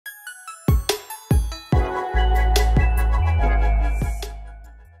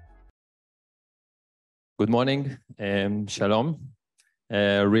Good morning, Shalom.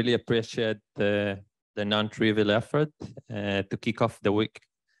 Really appreciate the non-trivial effort to kick off the week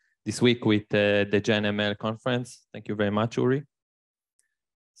this week with the GenML conference. Thank you very much, Uri.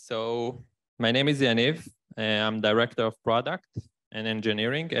 So my name is Yaniv. I'm Director of Product and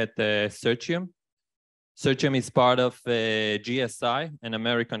Engineering at Searchium. Searchium is part of GSI, an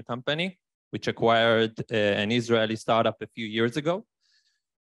American company, which acquired an Israeli startup a few years ago.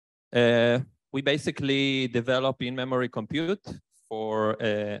 We basically develop in-memory compute for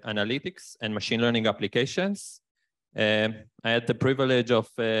analytics and machine learning applications. I had the privilege of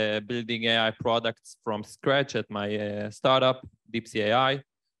building AI products from scratch at my startup, DeepSea,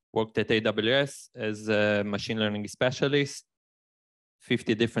 worked at AWS as a machine learning specialist,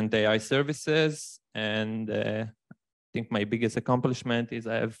 50 different AI services, and I think my biggest accomplishment is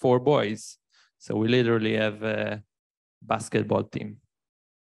I have 4 boys. So we literally have a basketball team.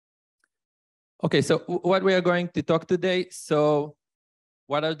 Okay, so what we are going to talk today. So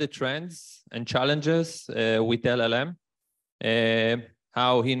what are the trends and challenges with LLM?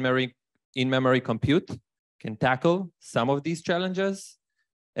 How in-memory compute can tackle some of these challenges.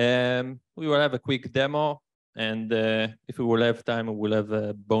 We will have a quick demo, and if we will have time, we will have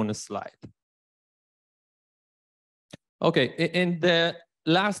a bonus slide. Okay, in the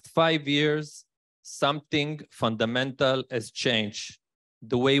last 5 years, something fundamental has changed.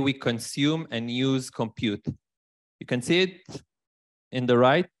 The way we consume and use compute. You can see it on the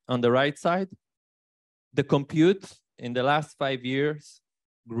right side. The compute in the last 5 years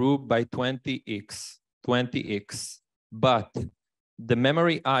grew by 20x, but the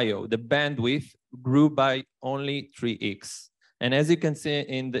memory I/O, the bandwidth, grew by only 3x. And as you can see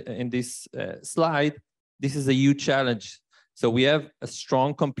in this slide, this is a huge challenge. So we have a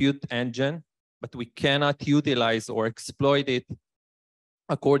strong compute engine, but we cannot utilize or exploit it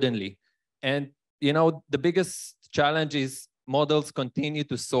accordingly. And you know, the biggest challenge is models continue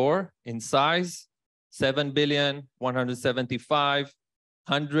to soar in size, 7 billion, 175,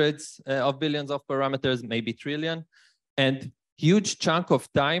 hundreds of billions of parameters, maybe trillion, and huge chunk of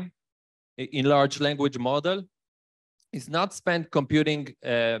time in large language model is not spent computing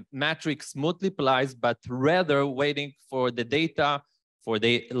matrix multiplies, but rather waiting for the data, for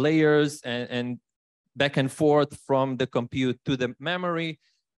the layers and back and forth from the compute to the memory,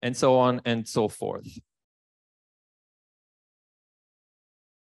 and so on and so forth.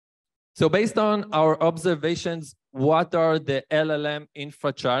 So based on our observations, what are the LLM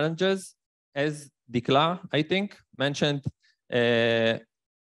infra challenges? As Dikla, I think, mentioned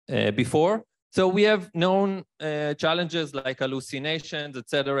before. So we have known challenges like hallucinations, et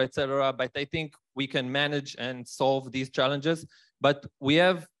cetera, but I think we can manage and solve these challenges. But we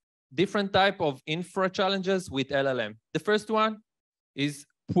have different type of infra challenges with LLM. The first one is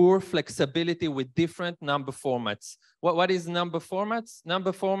poor flexibility with different number formats. What is number formats?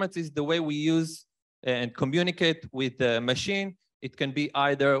 Number formats is the way we use and communicate with the machine. It can be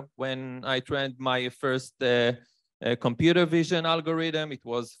either when I trained my first computer vision algorithm, it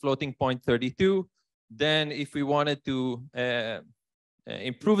was floating point 32. Then if we wanted to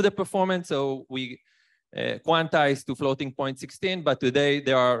improve the performance, so we quantized to floating point 16, but today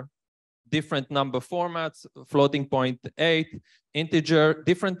there are different number formats, floating point 8, integer,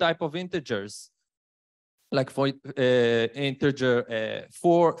 different type of integers, like for integer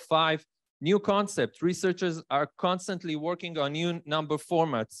 4, 5, new concept. Researchers are constantly working on new number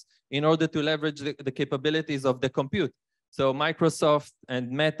formats in order to leverage the capabilities of the compute. So Microsoft and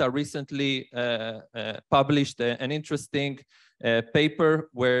Meta recently published an interesting paper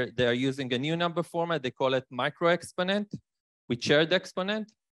where they are using a new number format. They call it microexponent with shared exponent.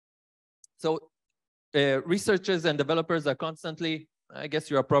 So researchers and developers are constantly, I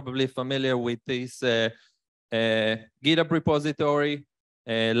guess you are probably familiar with this GitHub repository,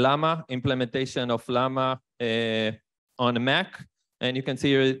 Llama, implementation of Llama on a Mac. And you can see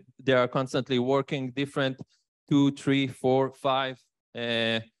here they are constantly working different 2, 3, 4, 5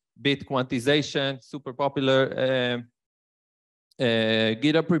 bit quantization, super popular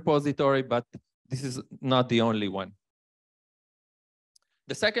GitHub repository, but this is not the only one.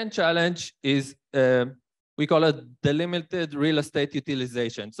 The second challenge is, we call it the limited real estate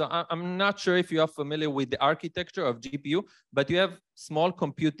utilization. So I'm not sure if you are familiar with the architecture of GPU, but you have small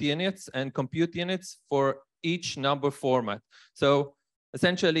compute units and compute units for each number format. So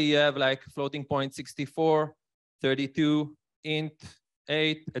essentially you have like floating point 64, 32, int,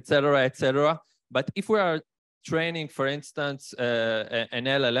 8, et cetera. But if we are training, for instance, an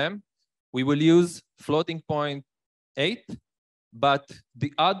LLM, we will use floating point 8, but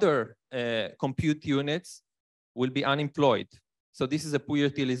the other compute units will be unemployed. So this is a poor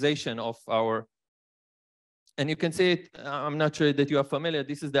utilization of our And you can see it, I'm not sure that you are familiar.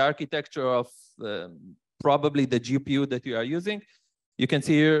 This is the architecture of probably the GPU that you are using. You can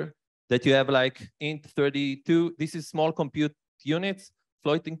see here that you have like int 32. This is small compute units,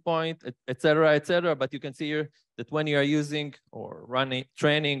 floating point, et cetera, but you can see here that when you are using or running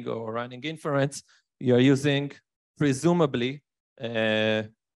training or running inference, you are using presumably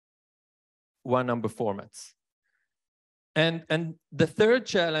one number formats. And the third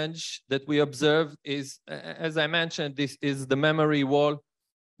challenge that we observed is, as I mentioned, this is the memory wall.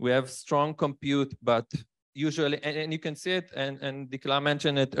 We have strong compute, but usually, and you can see it, and Dikla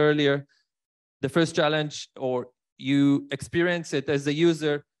mentioned it earlier, the first challenge, or you experience it as a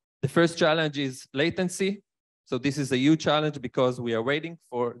user, the first challenge is latency. So this is a huge challenge because we are waiting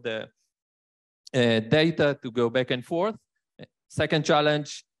for the data to go back and forth. Second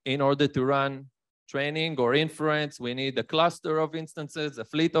challenge, in order to run training or inference, we need a cluster of instances, a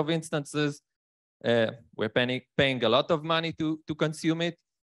fleet of instances. We're paying a lot of money to consume it.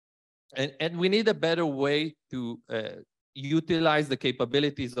 And we need a better way to utilize the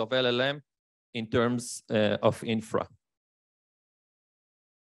capabilities of LLM in terms of infra.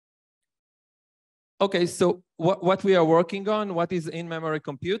 Okay, so what we are working on, what is in-memory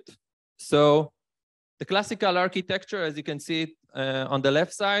compute? So the classical architecture, as you can see it on the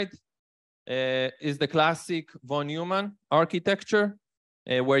left side, is the classic von Neumann architecture,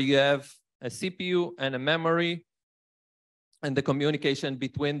 where you have a CPU and a memory, and the communication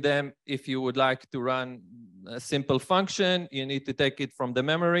between them. If you would like to run a simple function, you need to take it from the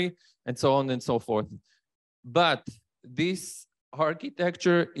memory, and so on and so forth. But this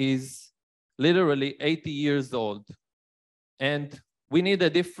architecture is literally 80 years old, and we need a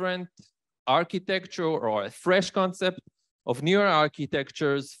different architecture or a fresh concept of newer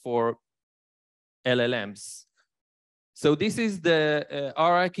architectures for LLMs. So this is the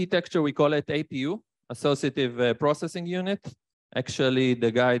our architecture. We call it APU, Associative Processing Unit. Actually,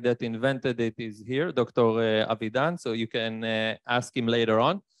 the guy that invented it is here, Dr. Avidan, so you can ask him later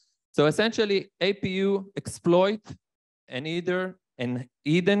on. So essentially, APU exploit an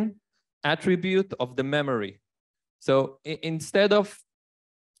hidden attribute of the memory. So instead of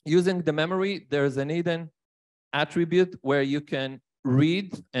using the memory, there's an hidden attribute where you can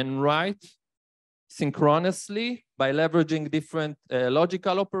read and write synchronously by leveraging different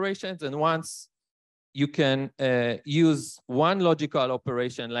logical operations. And once you can use one logical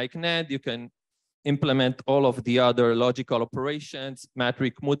operation like NAND, you can implement all of the other logical operations,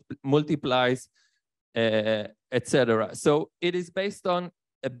 matrix multiplies, etc. So it is based on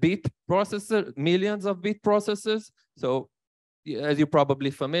a bit processor, millions of bit processors. So as you're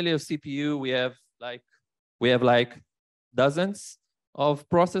probably familiar, CPU, we have like dozens of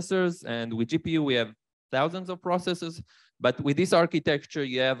processors, and with GPU, we have thousands of processors. But with this architecture,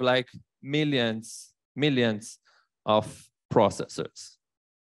 you have like millions of processors.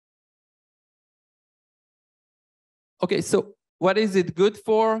 Okay, so what is it good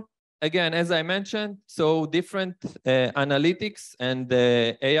for? Again, as I mentioned, so different analytics and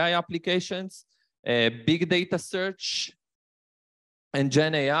AI applications, big data search, and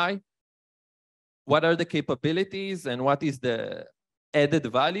GenAI. What are the capabilities and what is the added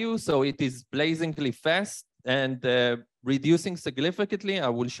value? So it is blazingly fast and reducing significantly. I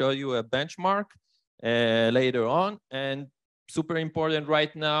will show you a benchmark later on. And super important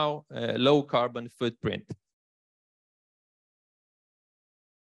right now, low carbon footprint.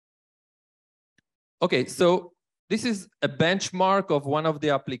 Okay, so this is a benchmark of one of the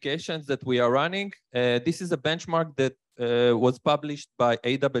applications that we are running. This is a benchmark that was published by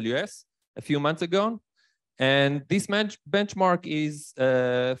AWS a few months ago. And this benchmark is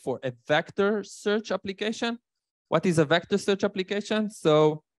for a vector search application. What is a vector search application?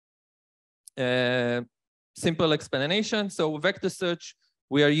 So simple explanation. So vector search,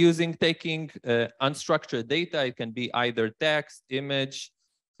 we are taking unstructured data. It can be either text, image,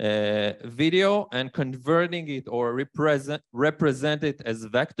 video, and converting it or represent it as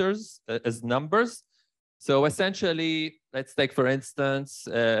vectors, as numbers. So essentially, let's take, for instance,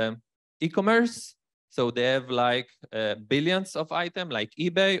 e-commerce. So they have like billions of items like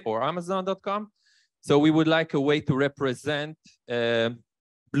eBay or Amazon.com. So we would like a way to represent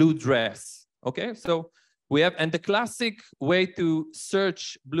blue dress. Okay, so we have, and the classic way to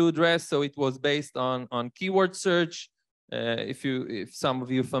search blue dress, so it was based on keyword search. If some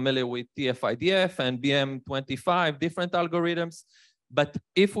of you are familiar with TF-IDF and BM25, different algorithms. But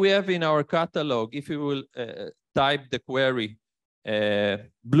if we have in our catalog, if we will type the query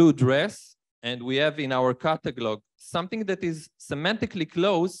blue dress, and we have in our catalog something that is semantically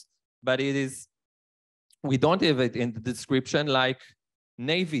close, but we don't have it in the description, like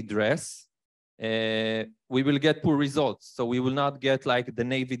navy dress, we will get poor results. So we will not get like the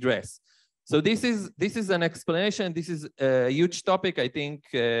navy dress. So this is an explanation. This is a huge topic. I think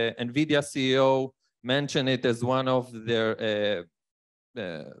NVIDIA CEO mentioned it as one of their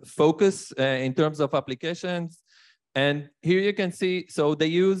focus in terms of applications. And here you can see, so they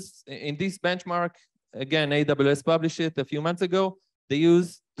use, in this benchmark, again, AWS published it a few months ago, they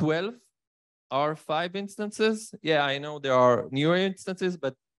use 12 R5 instances. Yeah, I know there are newer instances,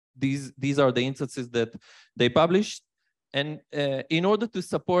 but these are the instances that they published. And in order to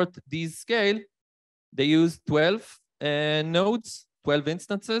support this scale, they use 12 nodes, 12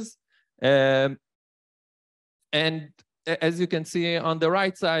 instances. And as you can see on the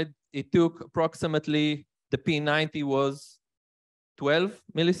right side, it took approximately, the P90 was 12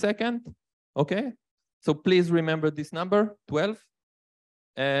 milliseconds, okay? So please remember this number, 12.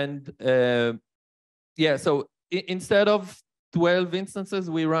 And yeah, so instead of 12 instances,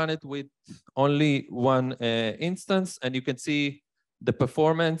 we run it with only one instance, and you can see the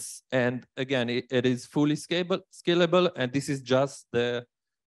performance. And again, it is fully scalable, and this is just the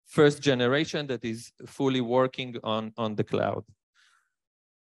first generation that is fully working on the cloud.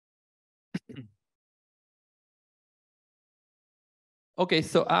 Okay,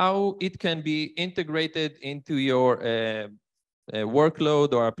 so how it can be integrated into your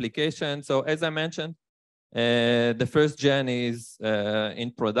workload or application. So as I mentioned, the first gen is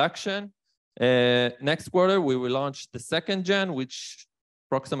in production. Next quarter, we will launch the second gen, which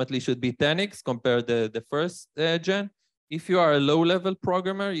approximately should be 10x compared to the first gen. If you are a low-level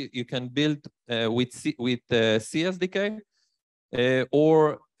programmer, you can build with CSDK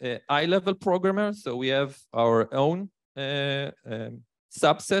or high-level programmer. So we have our own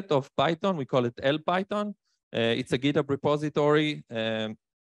subset of Python. We call it LPython. It's a GitHub repository, and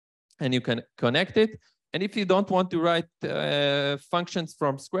you can connect it. And if you don't want to write functions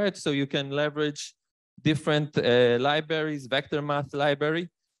from scratch, so you can leverage different libraries, vector math library,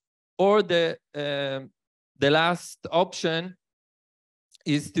 or the last option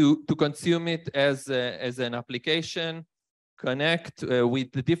is to consume it as an application, connect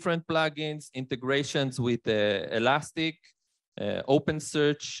with the different plugins, integrations with Elastic,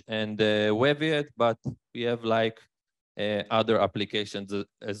 OpenSearch, and Weviate, but we have like other applications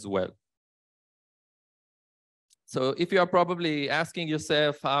as well. So if you are probably asking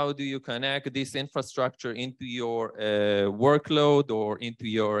yourself, how do you connect this infrastructure into your workload or into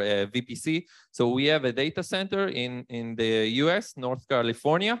your VPC? So we have a data center in the US, North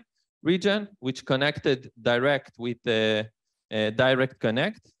California region, which connected direct with Direct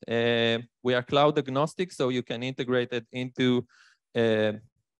Connect. We are cloud agnostic, so you can integrate it into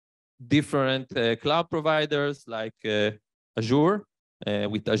different cloud providers like Azure.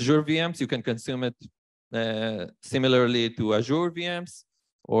 With Azure VMs, you can consume it similarly to Azure VMs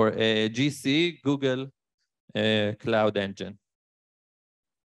or GC, Google Cloud Engine.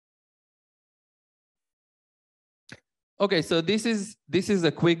 Okay, so this is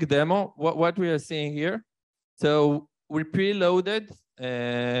a quick demo. What we are seeing here. So we preloaded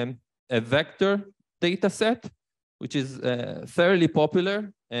a vector data set, which is fairly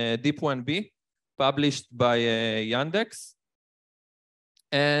popular, Deep1B, published by Yandex.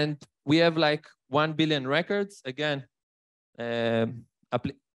 And we have like 1 billion records. Again,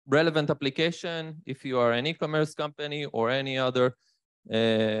 relevant application if you are an e-commerce company or any other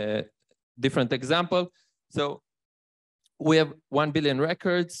different example. So we have 1 billion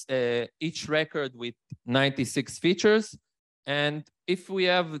records, each record with 96 features. And if we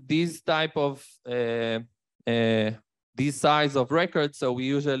have these type of, this size of records, so we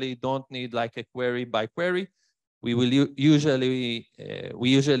usually don't need like a query by query. We will usually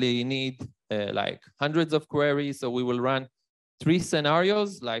need like hundreds of queries. So we will run 3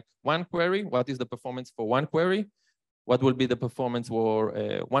 scenarios, like one query. What is the performance for one query? What will be the performance for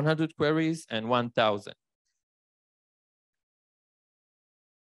 100 queries and 1,000?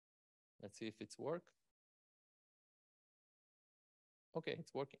 Let's see if it's work. Okay,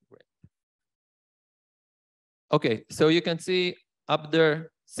 it's working, great. Okay, so you can see up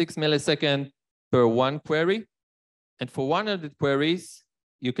there 6 milliseconds per one query. And for 100 queries,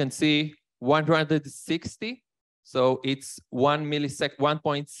 you can see 160. So it's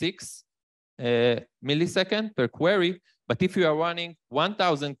 1.6 millisecond per query. But if you are running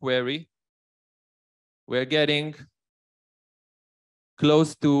 1,000 query, we're getting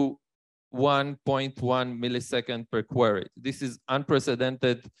close to 1.1 millisecond per query. This is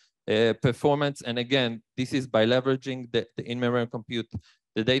unprecedented performance. And again, this is by leveraging the in-memory compute.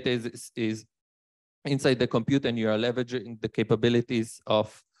 The data is inside the compute, and you are leveraging the capabilities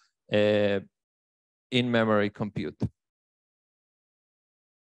of in-memory compute.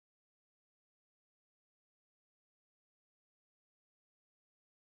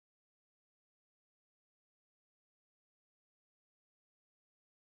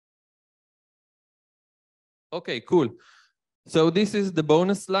 Okay, cool. So this is the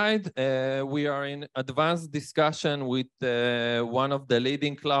bonus slide. We are in advanced discussion with one of the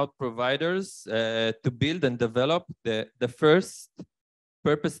leading cloud providers to build and develop the first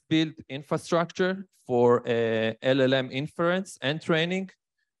purpose-built infrastructure for LLM inference and training.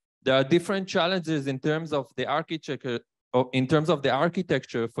 There are different challenges in terms of the architecture.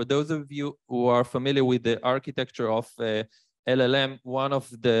 For those of you who are familiar with the architecture of LLM, one of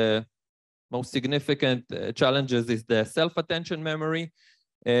the most significant challenges is the self-attention memory,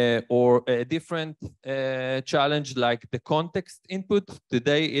 or a different challenge like the context input.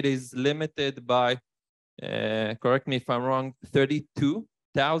 Today, it is limited by, correct me if I'm wrong,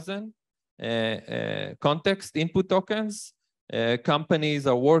 32,000 context input tokens. Companies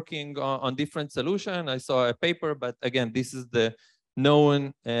are working on different solutions. I saw a paper, but again, this is the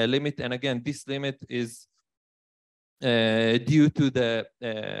known limit. And again, this limit is due to the,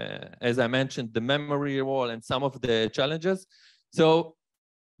 as I mentioned, the memory wall and some of the challenges. So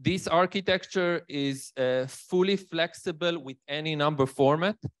this architecture is fully flexible with any number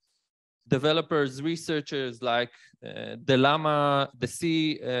format. Developers, researchers like the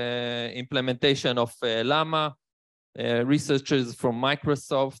C implementation of Llama, researchers from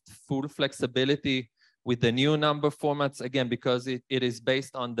Microsoft, full flexibility with the new number formats, again, because it is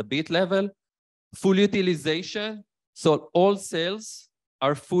based on the bit level, full utilization. So all cells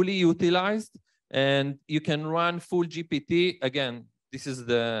are fully utilized, and you can run full GPT. Again, this is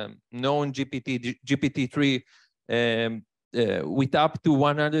the known GPT-3 with up to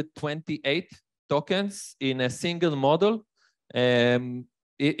 128 tokens in a single model.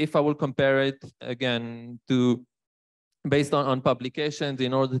 If I will compare it again to based on publications,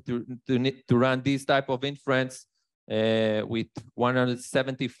 in order to run these type of inference with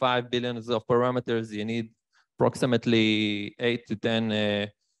 175 billion of parameters, you need approximately 8 to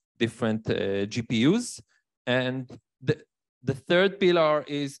 10 different GPUs. And the third pillar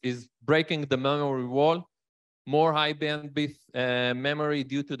is breaking the memory wall, more high bandwidth memory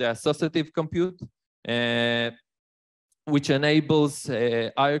due to the associative compute, which enables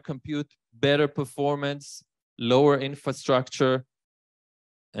higher compute, better performance, lower infrastructure,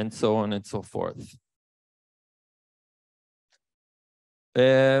 and so on and so forth.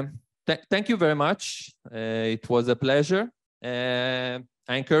 Thank you very much. It was a pleasure. I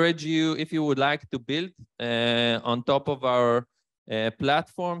encourage you, if you would like to build on top of our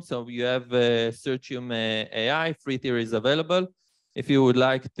platform. So you have Searchium.ai, free tier is available. If you would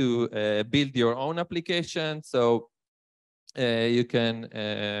like to build your own application, so you can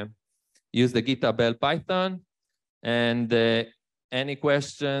use the GitHub Python. And any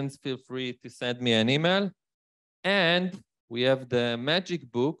questions, feel free to send me an email. And we have the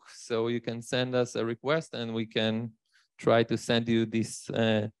magic book, so you can send us a request and we can try to send you this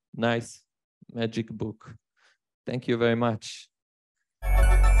nice magic book. Thank you very much.